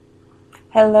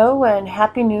Hello and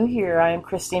Happy New Year. I am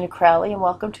Christina Crowley and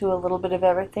welcome to A Little Bit of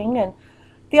Everything and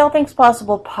the All Things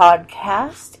Possible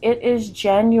podcast. It is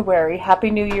January. Happy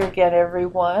New Year again,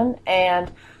 everyone.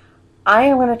 And I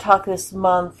am going to talk this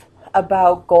month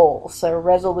about goals, so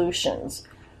resolutions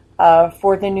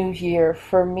for the new year.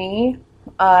 For me,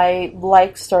 I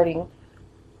like starting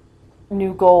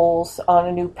new goals on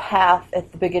a new path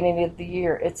at the beginning of the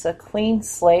year. It's a clean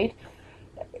slate.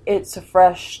 It's a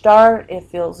fresh start. It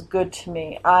feels good to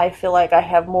me. I feel like I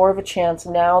have more of a chance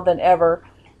now than ever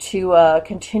to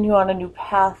continue on a new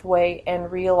pathway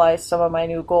and realize some of my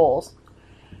new goals.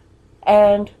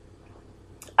 And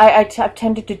I've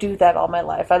tended to do that all my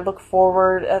life. I look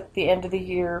forward at the end of the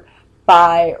year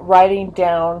by writing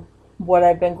down what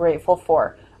I've been grateful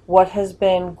for, what has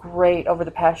been great over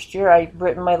the past year. I've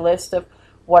written my list of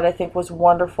what I think was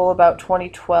wonderful about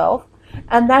 2012,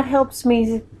 and that helps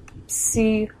me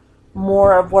see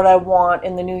more of what I want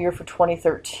in the new year for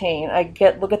 2013.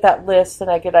 Look at that list and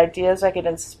I get ideas, I get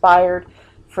inspired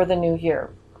for the new year.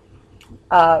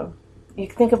 You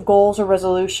can think of goals or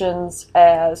resolutions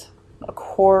as a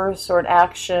course or an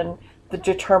action that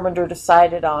determined or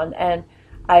decided on, and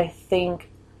I think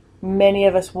many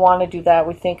of us want to do that.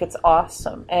 We think it's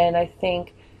awesome, and I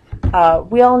think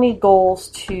we all need goals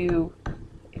to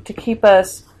keep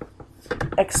us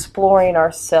exploring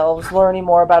ourselves, learning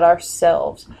more about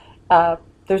ourselves.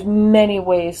 There's many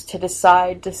ways to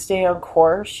decide to stay on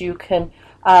course. You can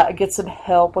get some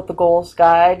help with the Goals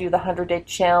Guide, do the 100-Day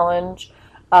Challenge.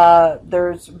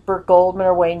 There's Burt Goldman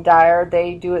or Wayne Dyer.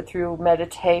 They do it through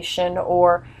meditation,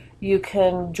 or you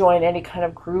can join any kind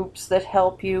of groups that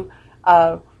help you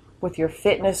with your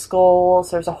fitness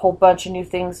goals. There's a whole bunch of new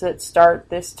things that start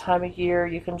this time of year.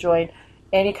 You can join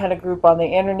any kind of group on the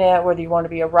internet, whether you want to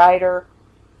be a writer.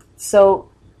 So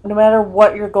no matter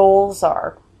what your goals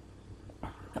are,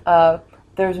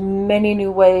 there's many new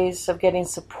ways of getting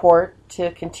support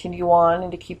to continue on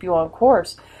and to keep you on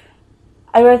course.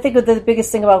 I think that the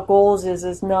biggest thing about goals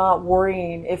is not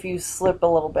worrying if you slip a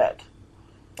little bit.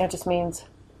 That just means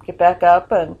get back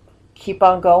up and keep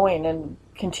on going and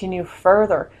continue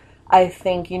further. I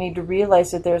think you need to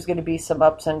realize that there's going to be some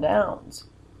ups and downs.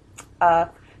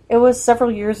 It was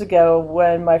several years ago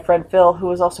when my friend Phil, who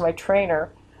was also my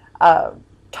trainer,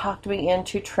 talked me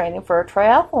into training for a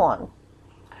triathlon.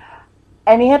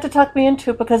 And he had to talk me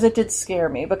into it because it did scare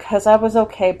me, because I was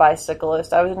okay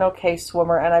bicyclist, I was an okay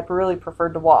swimmer, and I really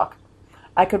preferred to walk.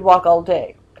 I could walk all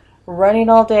day. Running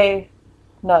all day,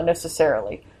 not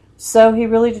necessarily. So he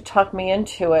really did talk me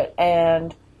into it,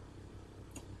 and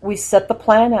we set the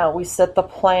plan out. We set the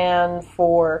plan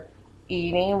for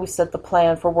eating, we set the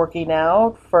plan for working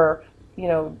out, for,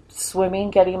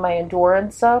 swimming, getting my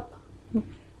endurance up,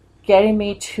 getting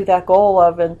me to that goal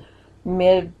of in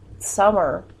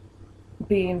mid-summer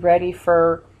being ready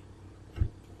for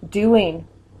doing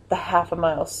the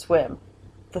half-a-mile swim,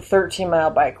 the 13-mile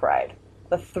bike ride,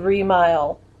 the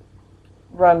 3-mile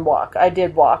run walk. I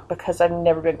did walk because I've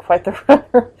never been quite the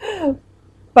runner.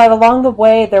 But along the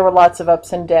way, there were lots of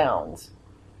ups and downs.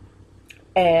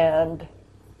 And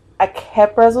I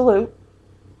kept resolute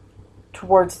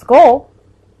towards the goal.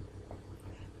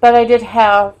 But I did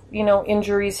have,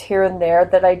 injuries here and there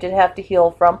that I did have to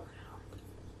heal from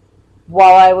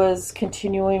while I was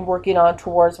continuing working on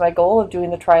towards my goal of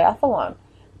doing the triathlon,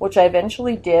 which I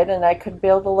eventually did, and I could be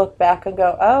able to look back and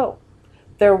go, oh,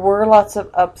 there were lots of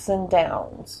ups and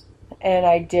downs, and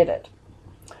I did it.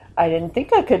 I didn't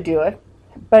think I could do it,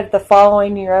 but the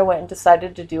following year I went and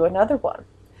decided to do another one.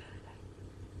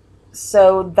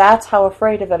 So that's how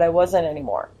afraid of it I wasn't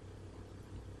anymore.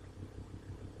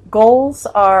 Goals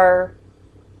are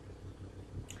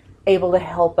able to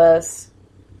help us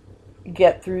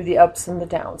get through the ups and the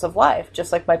downs of life,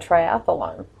 just like my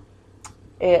triathlon.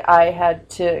 I had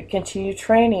to continue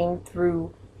training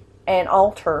through and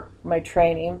alter my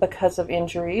training because of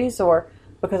injuries or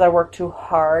because I worked too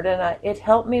hard, and it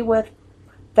helped me with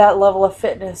that level of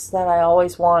fitness that I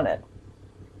always wanted,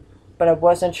 but I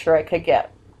wasn't sure I could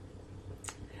get.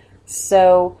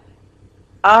 So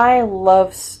I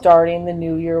love starting the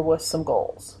new year with some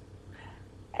goals.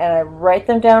 And I write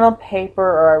them down on paper,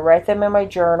 or I write them in my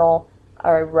journal,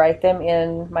 or I write them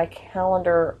in my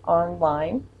calendar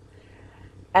online.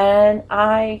 And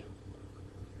I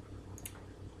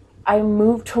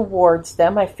move towards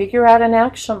them. I figure out an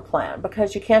action plan,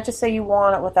 because you can't just say you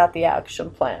want it without the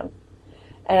action plan.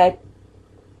 And I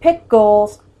pick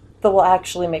goals that will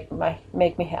actually make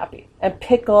me happy, and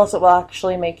pick goals that will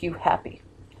actually make you happy.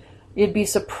 You'd be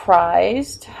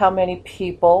surprised how many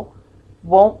people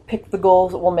won't pick the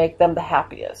goals that will make them the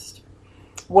happiest,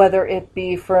 whether it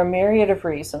be for a myriad of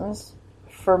reasons,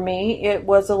 For me, it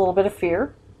was a little bit of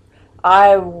fear.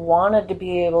 I wanted to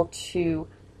be able to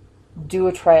do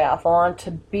a triathlon,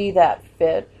 to be that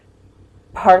fit.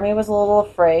 Part of me was a little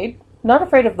afraid, not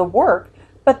afraid of the work,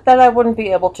 but that I wouldn't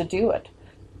be able to do it.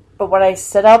 But when I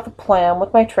set out the plan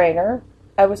with my trainer,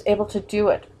 I was able to do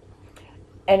it.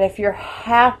 And if you're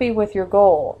happy with your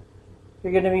goal,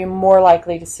 you're going to be more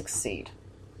likely to succeed.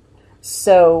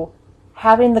 So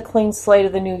having the clean slate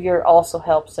of the new year also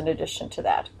helps in addition to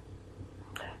that.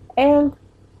 And,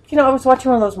 I was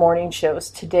watching one of those morning shows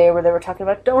today where they were talking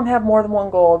about don't have more than one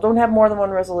goal, don't have more than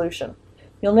one resolution.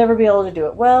 You'll never be able to do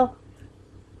it. Well,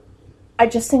 I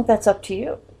just think that's up to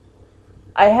you.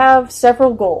 I have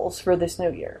several goals for this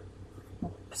new year.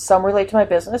 Some relate to my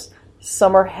business,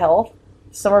 some are health,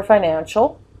 some are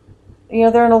financial.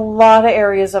 They're in a lot of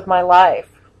areas of my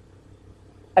life.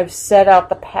 I've set out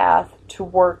the path to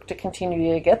work to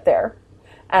continue to get there.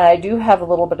 And I do have a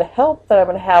little bit of help that I'm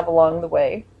going to have along the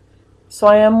way. So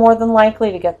I am more than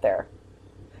likely to get there.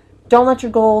 Don't let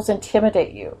your goals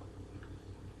intimidate you.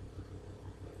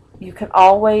 You can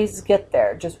always get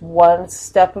there, just one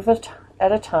step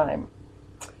at a time.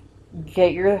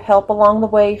 Get your help along the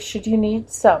way should you need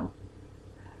some.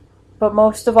 But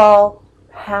most of all,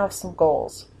 have some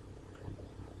goals.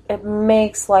 It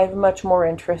makes life much more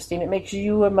interesting. It makes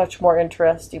you a much more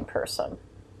interesting person.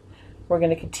 We're going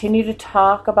to continue to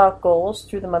talk about goals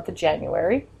through the month of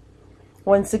January.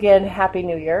 Once again, Happy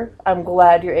New Year. I'm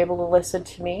glad you're able to listen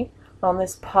to me on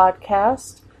this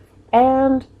podcast.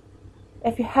 And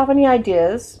if you have any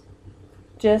ideas,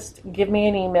 just give me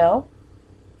an email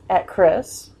at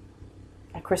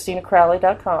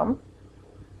Christinacrowley.com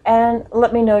and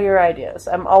let me know your ideas.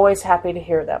 I'm always happy to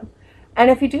hear them.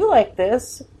 And if you do like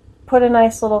this, put a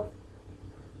nice little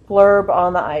blurb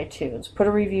on the iTunes. Put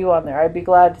a review on there. I'd be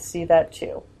glad to see that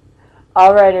too.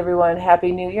 All right, everyone.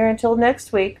 Happy New Year. Until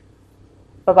next week.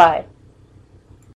 Bye-bye.